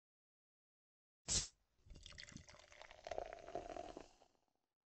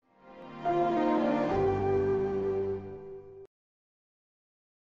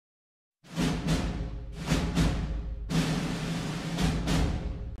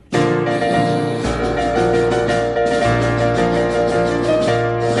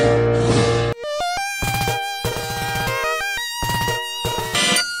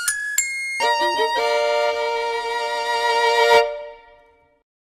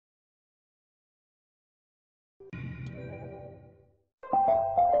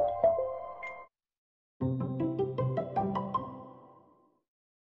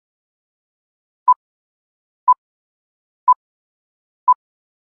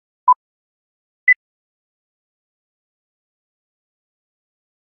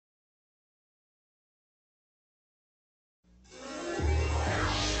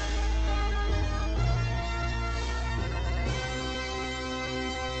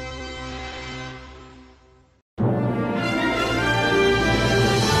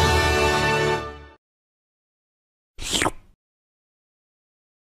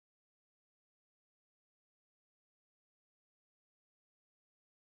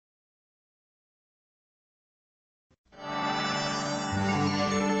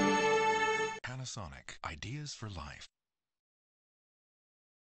Panasonic. Ideas for life.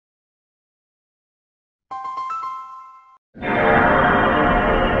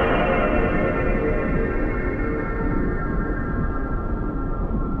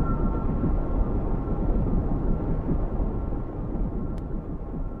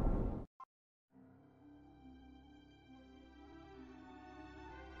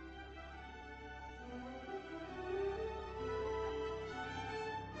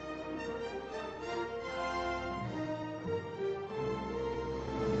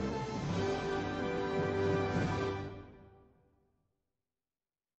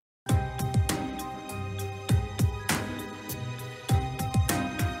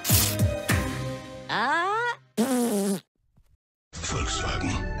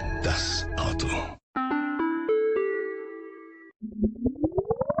 Volkswagen, das Auto.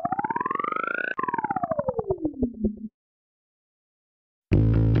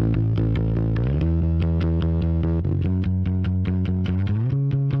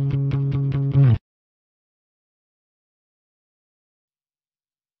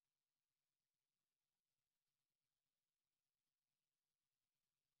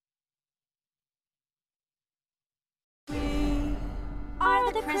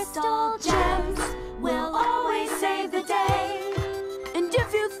 Are the crystal gems, we'll always save the day. And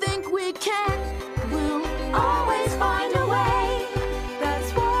if you think we can, we'll always find a way.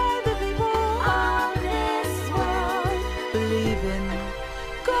 That's why the people of this world believe in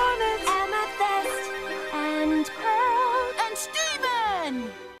garnets, amethyst, and pearl, and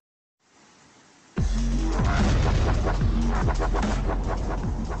Stephen!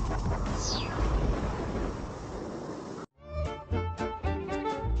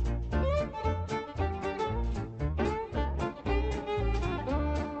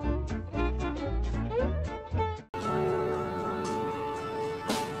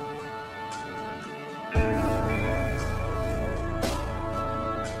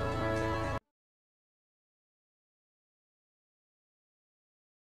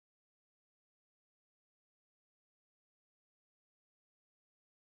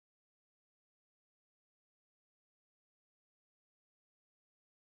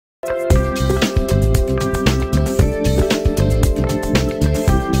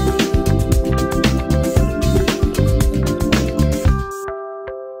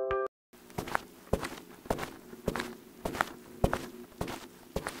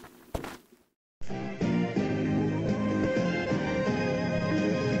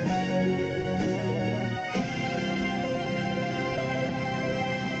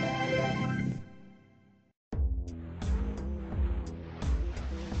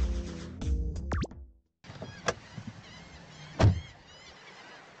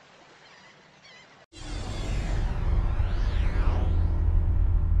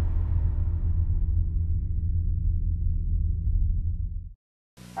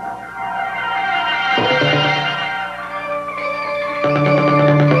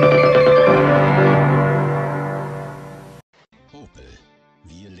 Opel,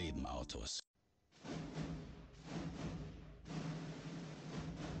 wir leben Autos.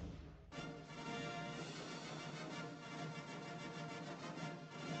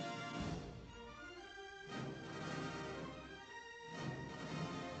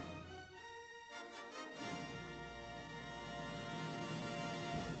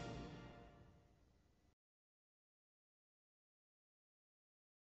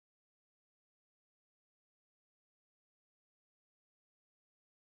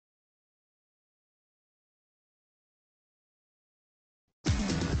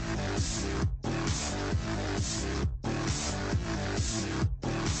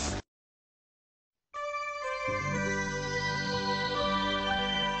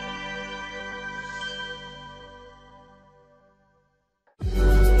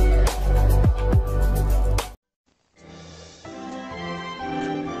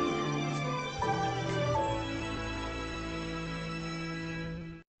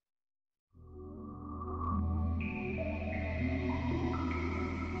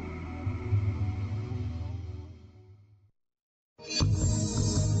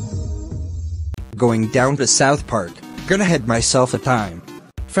 Going down to South Park, gonna head myself a time.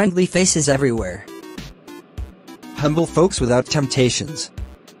 Friendly faces everywhere. Humble folks without temptations.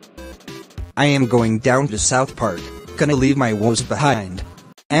 I am going down to South Park, gonna leave my woes behind.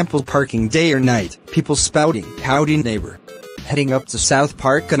 Ample parking day or night, people spouting, howdy neighbor. Heading up to South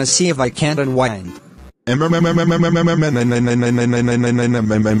Park, gonna see if I can't unwind.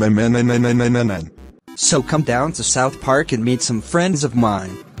 So come down to South Park and meet some friends of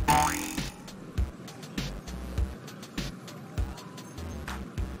mine.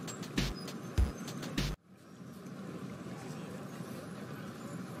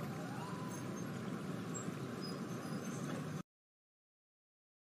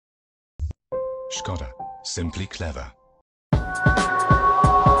 Skoda. Simply clever.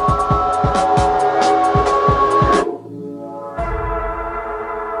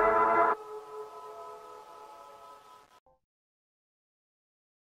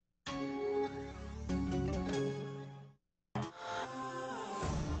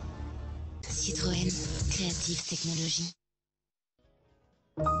 Citroën, créative technologie.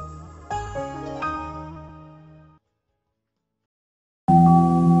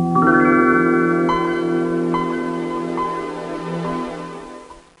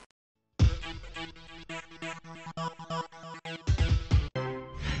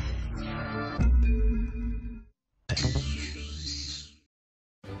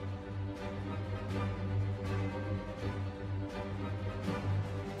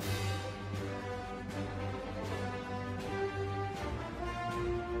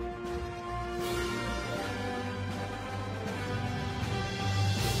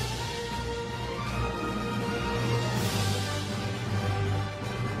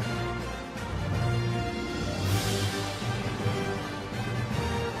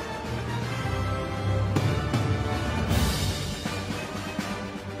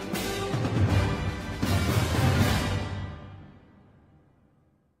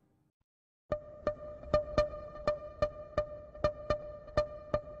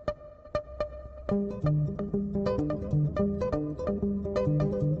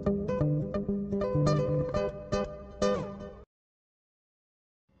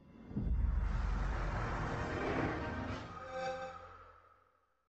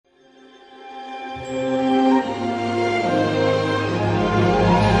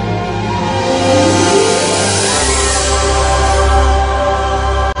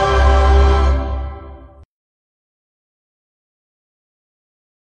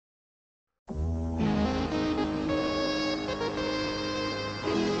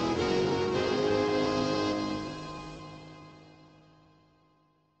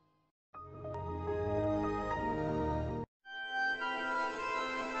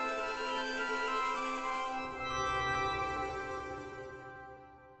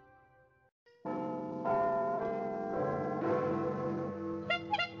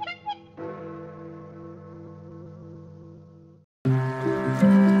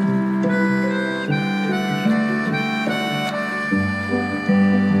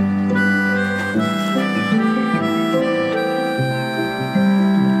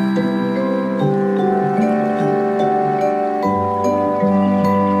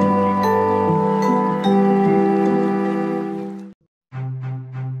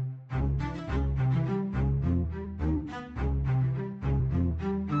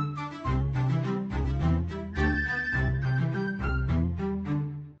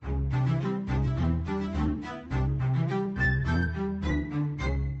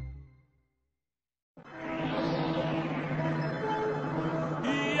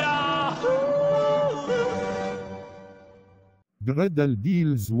 Dreadel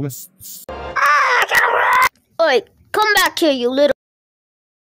deals with. Oi, come back here, you little.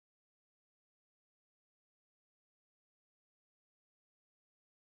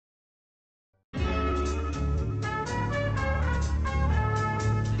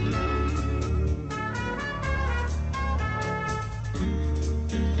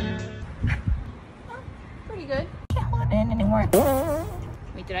 Pretty good. Can't let in anymore.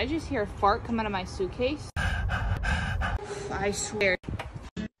 Wait, did I just hear a fart come out of my suitcase? I swear.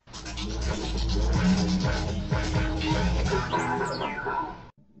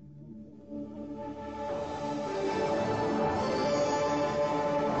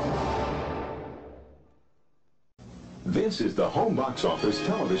 This is the Home Box Office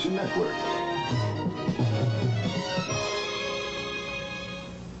Television Network.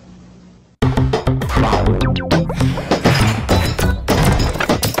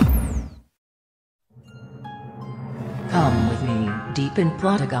 Come with me, deep in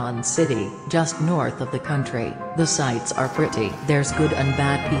Plotagon City, just north of the country. The sights are pretty. There's good and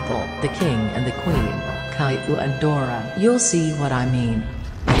bad people, the king and the queen, Caillou and Dora. You'll see what I mean.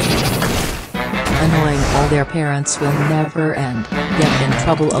 Annoying all their parents will never end, get in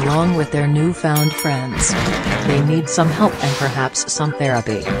trouble along with their newfound friends. They need some help and perhaps some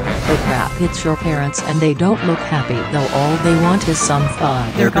therapy. Oh crap, it's your parents and they don't look happy though all they want is some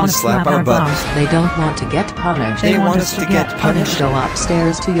fun. They're gonna slap our butts. They don't want to get punished. They want us to get punished. Go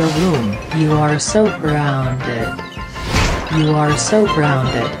upstairs to your room. You are so grounded. You are so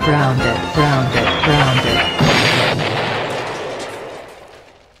grounded, grounded, grounded, grounded.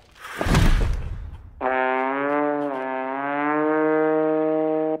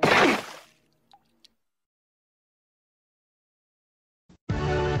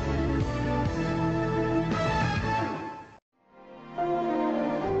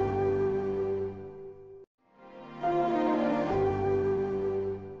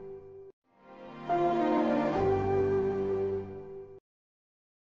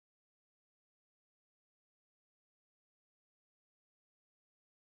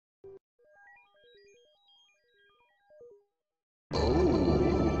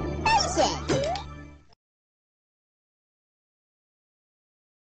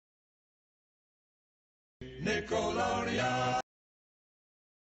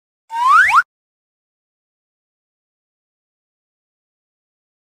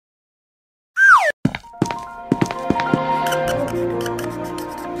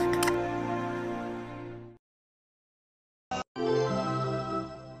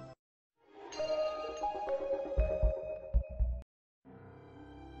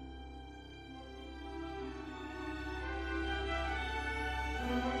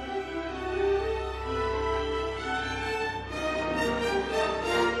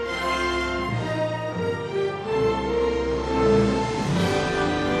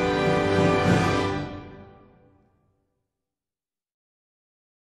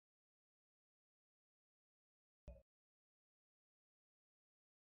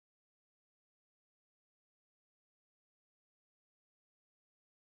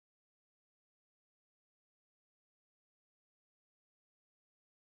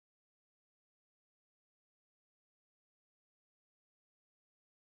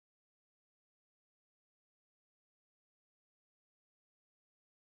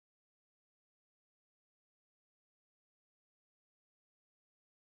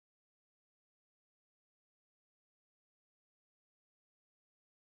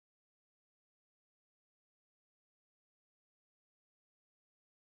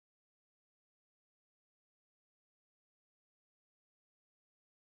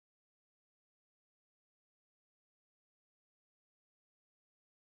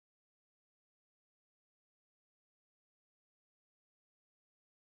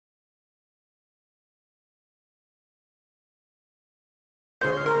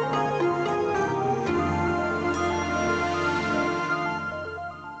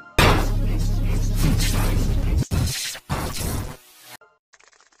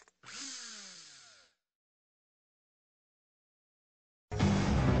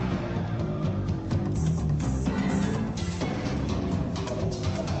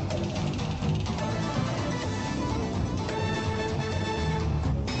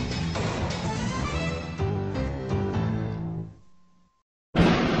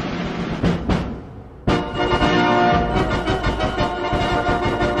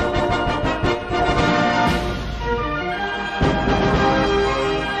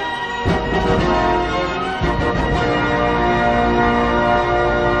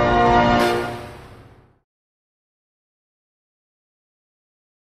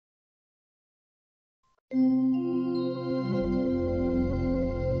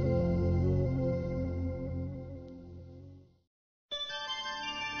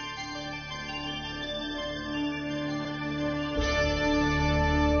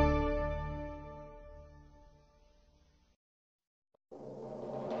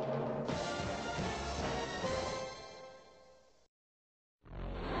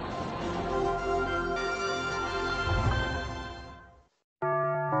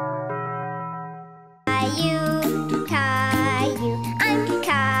 Caillou, I'm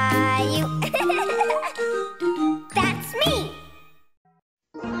Caillou. That's me.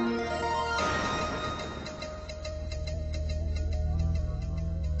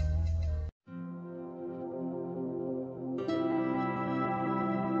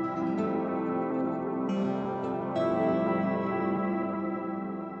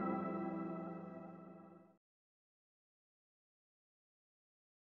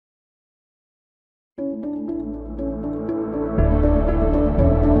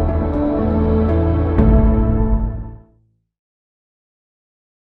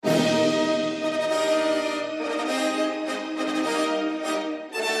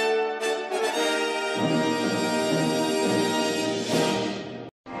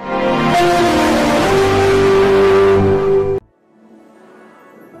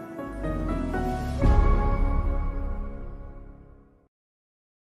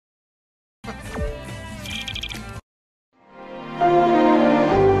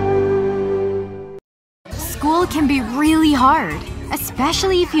 School can be really hard,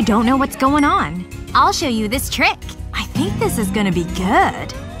 especially if you don't know what's going on. I'll show you this trick. I think this is gonna be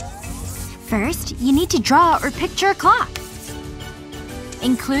good. First, you need to draw or picture a clock.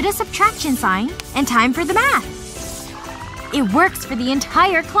 Include a subtraction sign and time for the math. It works for the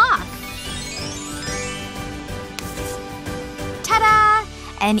entire clock. Ta-da!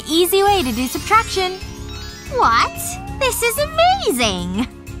 An easy way to do subtraction. What? This is amazing!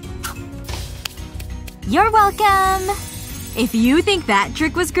 You're welcome! If you think that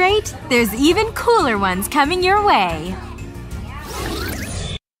trick was great, there's even cooler ones coming your way.